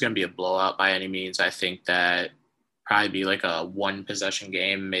don't think it's going to be a blowout by any means. I think that probably be like a one possession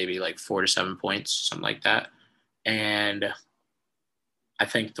game, maybe like 4 to 7 points, something like that. And I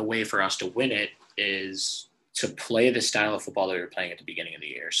think the way for us to win it is to play the style of football that we were playing at the beginning of the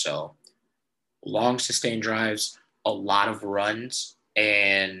year. So long sustained drives, a lot of runs,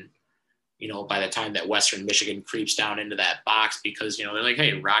 and by the time that Western Michigan creeps down into that box, because they're like,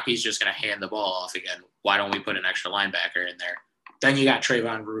 hey, Rocky's just going to hand the ball off again, why don't we put an extra linebacker in there? Then you got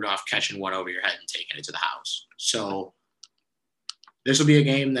Trayvon Rudolph catching one over your head and taking it to the house. So this will be a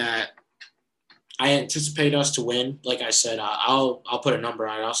game that I anticipate us to win. Like I said, I'll put a number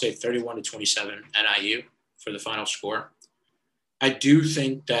on it. I'll say 31-27 NIU for the final score. I do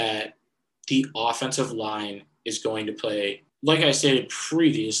think that the offensive line is going to play, like I stated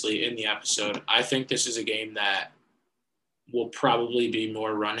previously in the episode, I think this is a game that will probably be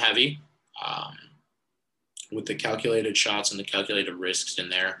more run heavy, with the calculated shots and the calculated risks in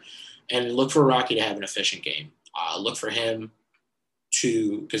there. And look for Rocky to have an efficient game. Look for him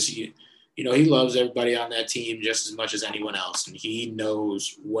to, because he loves everybody on that team just as much as anyone else, and he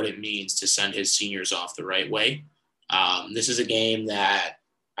knows what it means to send his seniors off the right way. This is a game that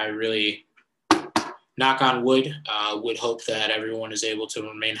I really, knock on wood, would hope that everyone is able to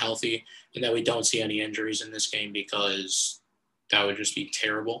remain healthy and that we don't see any injuries in this game, because that would just be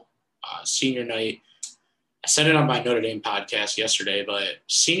terrible. Senior night, I said it on my Notre Dame podcast yesterday, but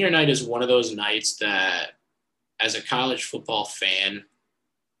senior night is one of those nights that, as a college football fan,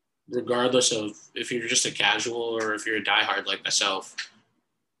 regardless of if you're just a casual or if you're a diehard like myself,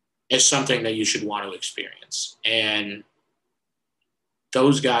 it's something that you should want to experience. And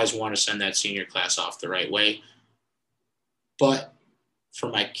those guys want to send that senior class off the right way. But for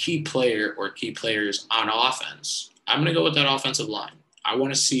my key player or key players on offense, I'm going to go with that offensive line. I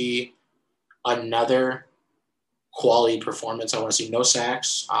want to see another quality performance. I want to see no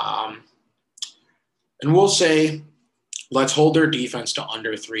sacks. And we'll say, let's hold their defense to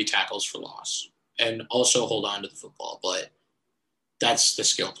under 3 tackles for loss and also hold on to the football. But that's the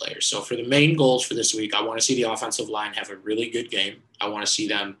skill players. So for the main goals for this week, I want to see the offensive line have a really good game. I want to see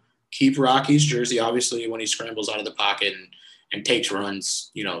them keep Rocky's jersey, obviously, when he scrambles out of the pocket and takes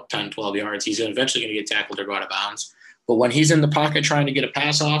runs, 10, 12 yards, he's eventually going to get tackled or go out of bounds. But when he's in the pocket trying to get a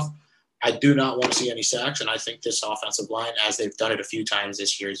pass off, I do not want to see any sacks, and I think this offensive line, as they've done it a few times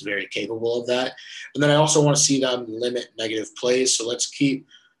this year, is very capable of that. And then I also want to see them limit negative plays, so let's keep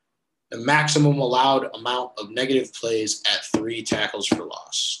the maximum allowed amount of negative plays at 3 tackles for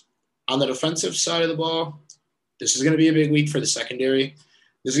loss. On the defensive side of the ball, this is going to be a big week for the secondary.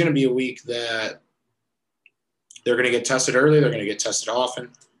 This is going to be a week that they're going to get tested early. They're going to get tested often.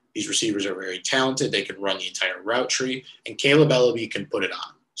 These receivers are very talented. They can run the entire route tree, and Caleb Ellaby can put it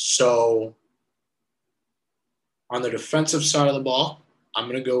on. So on the defensive side of the ball, I'm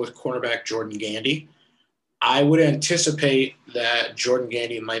going to go with cornerback Jordan Gandy. I would anticipate that Jordan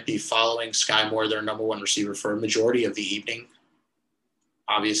Gandy might be following Sky Moore, their number 1 receiver, for a majority of the evening.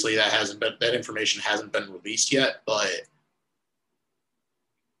 Obviously, that information hasn't been released yet,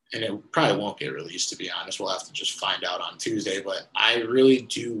 and it probably won't get released, to be honest. We'll have to just find out on Tuesday. But I really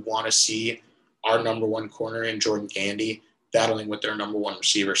do want to see our number 1 corner in Jordan Gandy battling with their number 1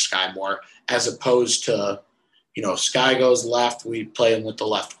 receiver, Sky Moore, as opposed to, if Sky goes left, we play him with the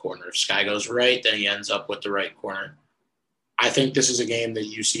left corner. If Sky goes right, then he ends up with the right corner. I think this is a game that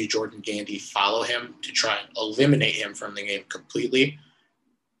you see Jordan Gandy follow him to try and eliminate him from the game completely.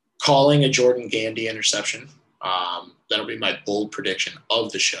 Calling a Jordan Gandy interception. That'll be my bold prediction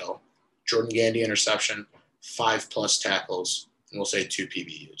of the show. Jordan Gandy interception, 5+ tackles, and we'll say 2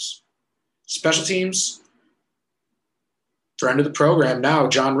 PBUs. Special teams, friend of the program now,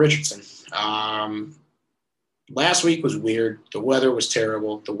 John Richardson. Last week was weird. The weather was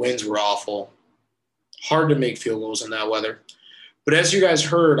terrible. The winds were awful. Hard to make field goals in that weather. But as you guys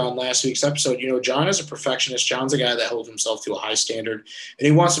heard on last week's episode, John is a perfectionist. John's a guy that holds himself to a high standard, and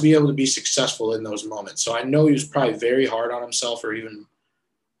he wants to be able to be successful in those moments. So I know he was probably very hard on himself, or even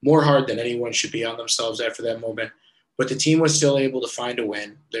more hard than anyone should be on themselves after that moment. But the team was still able to find a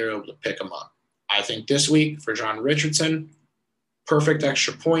win. They were able to pick him up. I think this week for John Richardson, perfect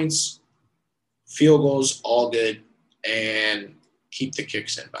extra points, field goals, all good, and keep the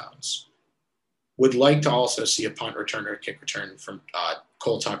kicks in bounds. Would like to also see a punt return or a kick return from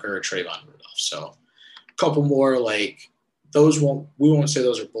Cole Tucker or Trayvon Rudolph. So a couple more we won't say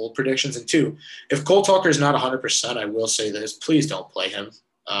those are bold predictions. And 2, if Cole Tucker is not 100%, I will say this, please don't play him.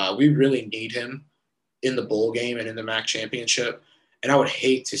 We really need him in the bowl game and in the MAC championship. And I would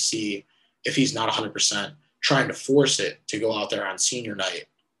hate to see, if he's not 100%, trying to force it to go out there on senior night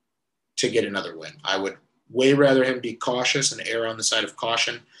to get another win. I would way rather him be cautious and err on the side of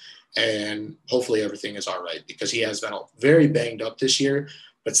caution. And hopefully everything is all right, because he has been very banged up this year.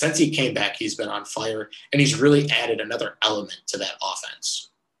 But since he came back, he's been on fire, and he's really added another element to that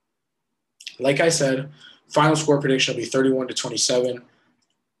offense. Like I said, final score prediction will be 31-27. I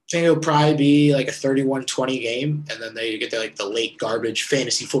think it'll probably be like a 31-20 game, and then they get the late garbage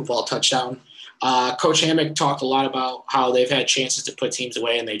fantasy football touchdown. Coach Hammock talked a lot about how they've had chances to put teams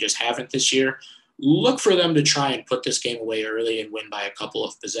away, and they just haven't this year. Look for them to try and put this game away early and win by a couple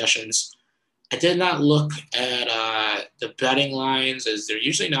of possessions. I did not look at the betting lines, as they're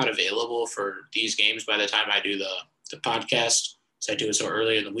usually not available for these games by the time I do the podcast, so I do it so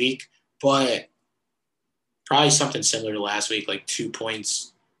early in the week. But probably something similar to last week, like 2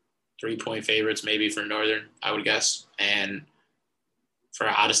 points, 3-point favorites maybe for Northern, I would guess. And for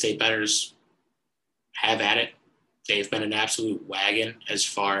out-of-state bettors, have at it. They've been an absolute wagon as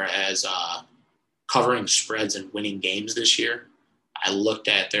far as covering spreads and winning games this year. I looked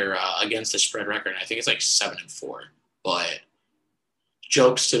at their against the spread record, and I think it's like 7-4. But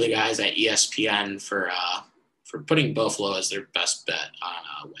jokes to the guys at ESPN for putting Buffalo as their best bet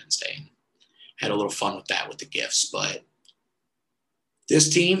on Wednesday. Had a little fun with that with the gifts. But this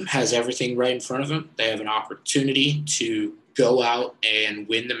team has everything right in front of them. They have an opportunity to go out and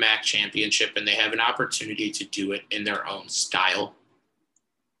win the MAC championship, and they have an opportunity to do it in their own style.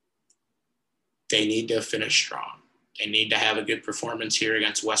 They need to finish strong. They need to have a good performance here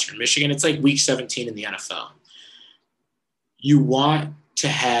against Western Michigan. It's like week 17 in the NFL. You want to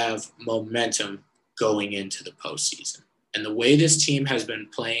have momentum going into the postseason. And the way this team has been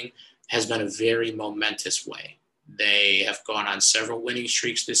playing has been a very momentous way. They have gone on several winning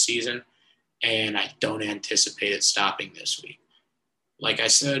streaks this season, and I don't anticipate it stopping this week. Like I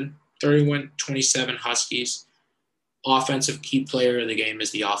said, 31-27 Huskies. Offensive key player of the game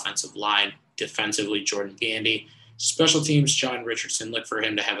is the offensive line. Defensively, Jordan Gandy. Special teams, John Richardson. Look for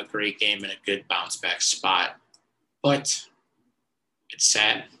him to have a great game and a good bounce-back spot. But it's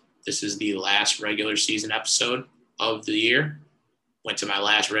sad. This is the last regular season episode of the year. Went to my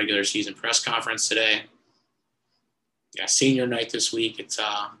last regular season press conference today. Yeah, senior night this week. It's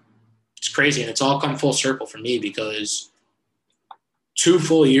crazy, and it's all come full circle for me because 2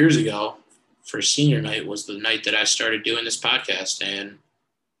 full years ago for senior night was the night that I started doing this podcast, and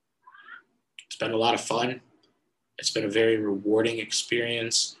it's been a lot of fun. It's been a very rewarding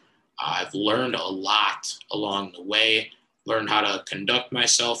experience. I've learned a lot along the way, learned how to conduct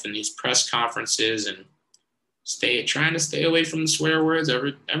myself in these press conferences and trying to stay away from the swear words.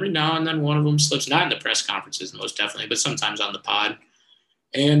 Every now and then one of them slips, not in the press conferences most definitely, but sometimes on the pod.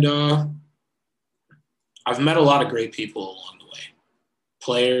 And I've met a lot of great people along the way.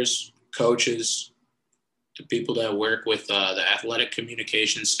 Players, coaches, the people that work with the athletic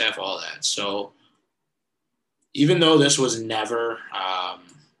communication staff, all that. So even though this was never, I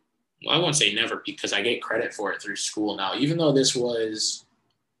won't say never because I get credit for it through school now, even though this was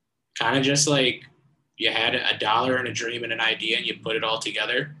kind of just like you had $1 and a dream and an idea and you put it all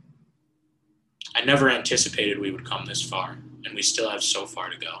together, I never anticipated we would come this far, and we still have so far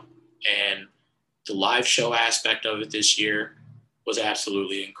to go. And the live show aspect of it this year was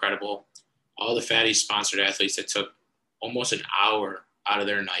absolutely incredible. All the Fatty sponsored athletes that took almost an hour out of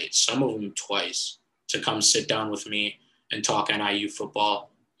their night, some of them twice, to come sit down with me and talk NIU football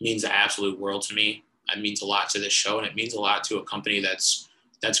means the absolute world to me. It means a lot to this show, and it means a lot to a company that's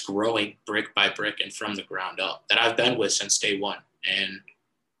growing brick by brick and from the ground up that I've been with since day one. And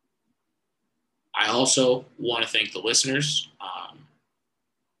I also want to thank the listeners,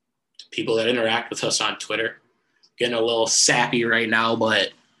 the people that interact with us on Twitter. Getting a little sappy right now,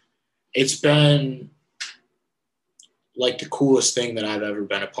 but it's been like the coolest thing that I've ever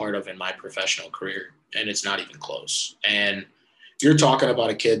been a part of in my professional career, and it's not even close. And you're talking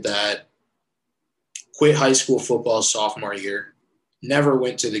about a kid that quit high school football sophomore year, never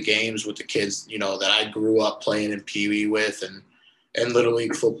went to the games with the kids, that I grew up playing in Pee Wee with and Little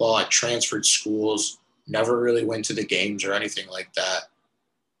League football. I transferred schools, never really went to the games or anything like that.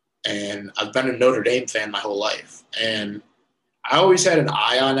 And I've been a Notre Dame fan my whole life. And I always had an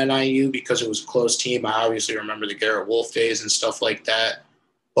eye on NIU because it was a close team. I obviously remember the Garrett Wolf days and stuff like that.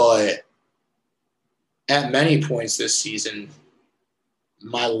 But at many points this season,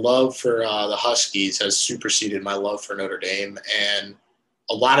 my love for the Huskies has superseded my love for Notre Dame. And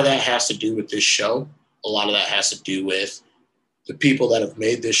a lot of that has to do with this show. A lot of that has to do with the people that have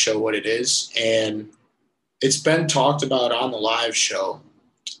made this show what it is. And it's been talked about on the live show.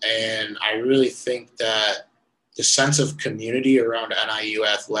 And I really think that the sense of community around NIU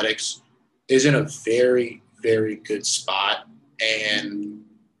athletics is in a very, very good spot. And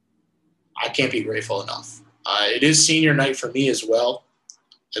I can't be grateful enough. It is senior night for me as well,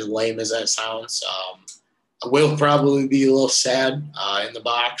 as lame as that sounds. I will probably be a little sad in the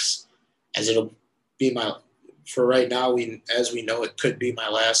box, as it'll be for right now, as we know, it could be my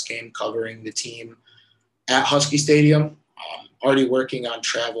last game covering the team at Husky Stadium. Already working on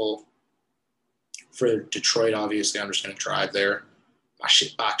travel for Detroit, obviously. I'm just going to drive there. My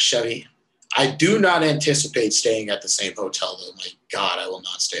shitbox Chevy. I do not anticipate staying at the same hotel, though. My God, I will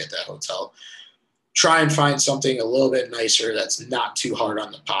not stay at that hotel. Try and find something a little bit nicer that's not too hard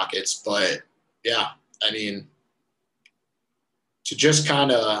on the pockets. But, yeah, I mean, to just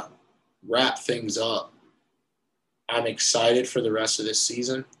kind of wrap things up, I'm excited for the rest of this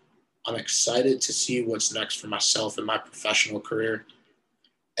season. I'm excited to see what's next for myself in my professional career.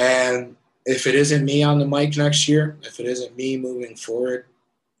 And if it isn't me on the mic next year, if it isn't me moving forward,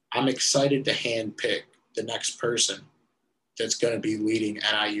 I'm excited to handpick the next person that's going to be leading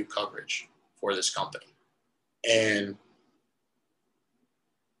NIU coverage for this company. And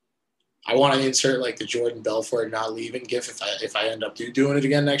I want to insert like the Jordan Belfort not leaving gif if I end up doing it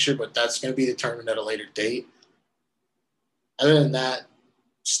again next year, but that's going to be determined at a later date. Other than that,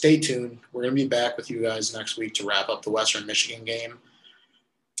 stay tuned. We're going to be back with you guys next week to wrap up the Western Michigan game.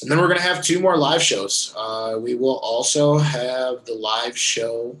 And then we're going to have 2 more live shows. We will also have the live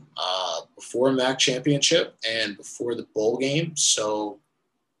show before MAC Championship and before the bowl game. So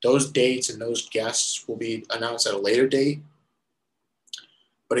those dates and those guests will be announced at a later date.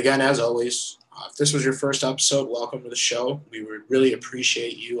 But again, as always, if this was your first episode, welcome to the show. We would really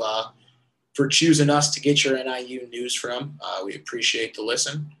appreciate you for choosing us to get your NIU news from. We appreciate the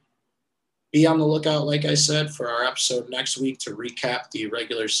listen. Be on the lookout, like I said, for our episode next week to recap the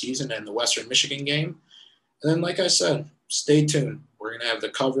regular season and the Western Michigan game. And then, like I said, stay tuned. We're going to have the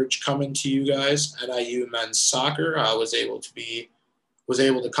coverage coming to you guys. NIU men's soccer was able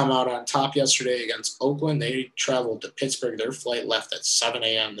to come out on top yesterday against Oakland. They traveled to Pittsburgh. Their flight left at 7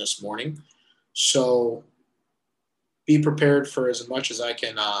 a.m. this morning. So be prepared for as much as I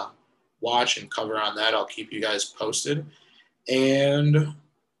can watch and cover on that. I'll keep you guys posted. And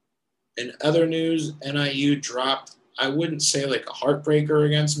in other news, NIU dropped, I wouldn't say like a heartbreaker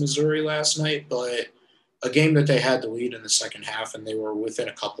against Missouri last night, but a game that they had the lead in the second half and they were within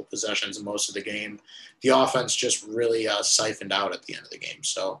a couple possessions most of the game. The offense just really siphoned out at the end of the game.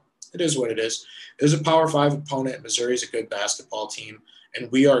 So it is what it is. It was a Power 5 opponent. Missouri's a good basketball team,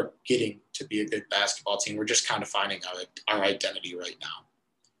 and we are getting to be a good basketball team. We're just kind of finding our identity right now.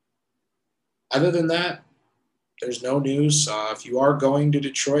 Other than that, there's no news. If you are going to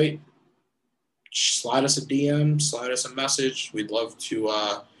Detroit, slide us a DM, slide us a message. We'd love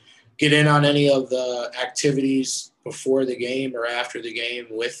to get in on any of the activities before the game or after the game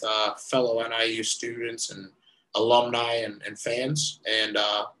with fellow NIU students and alumni and fans. And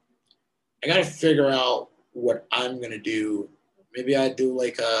I got to figure out what I'm going to do. Maybe I do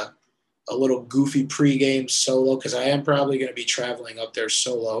like a little goofy pregame solo, because I am probably going to be traveling up there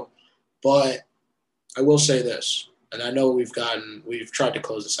solo. But I will say this, and I know we've tried to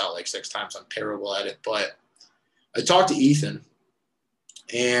close this out like 6 times. I'm terrible at it. But I talked to Ethan,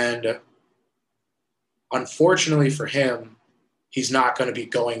 and unfortunately for him, he's not going to be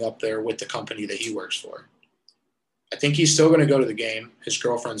going up there with the company that he works for. I think he's still going to go to the game. His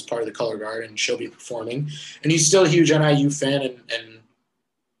girlfriend's part of the color guard, and she'll be performing. And he's still a huge NIU fan and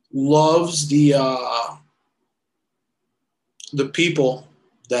loves the people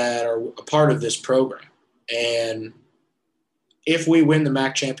that are a part of this program. And if we win the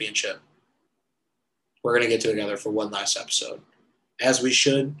MAC championship, we're going to get together for one last episode, as we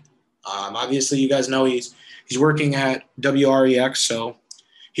should. Obviously, you guys know he's working at WREX, so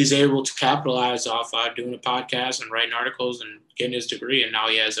he's able to capitalize off doing a podcast and writing articles and getting his degree, and now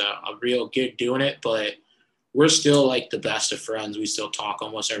he has a real gig doing it. But we're still like the best of friends. We still talk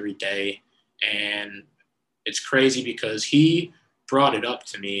almost every day, and it's crazy because he brought it up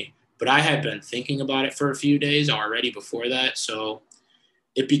to me, but I had been thinking about it for a few days already before that, so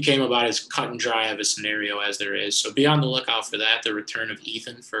it became about as cut and dry of a scenario as there is. So be on the lookout for that, the return of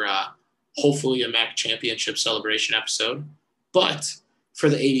Ethan for hopefully a MAC championship celebration episode. But for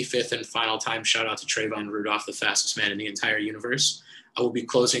the 85th and final time, shout out to Trayvon Rudolph, the fastest man in the entire universe. I will be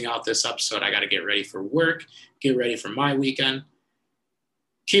closing out this episode. I got to get ready for work, get ready for my weekend.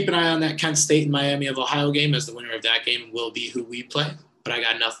 Keep an eye on that Kent State and Miami of Ohio game, as the winner of that game will be who we play. But I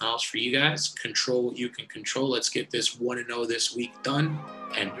got nothing else for you guys. Control what you can control. Let's get this 1-0 this week done.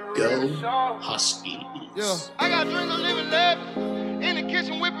 And go Huskies. Yeah. I got dreams of living lavish in the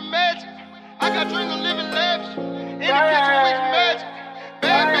kitchen whipping magic. I got dreams of living lavish in the kitchen whipping magic.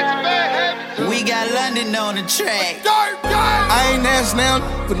 Bad bitches, bad habits. We got London on the track. I ain't asked now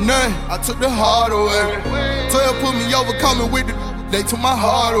for nothing. I took the heart away. 12 put me over, coming with the. They took my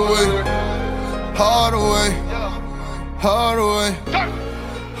heart away. Heart away. Heart away.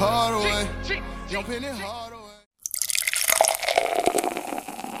 Heart away. Jumping it hard away.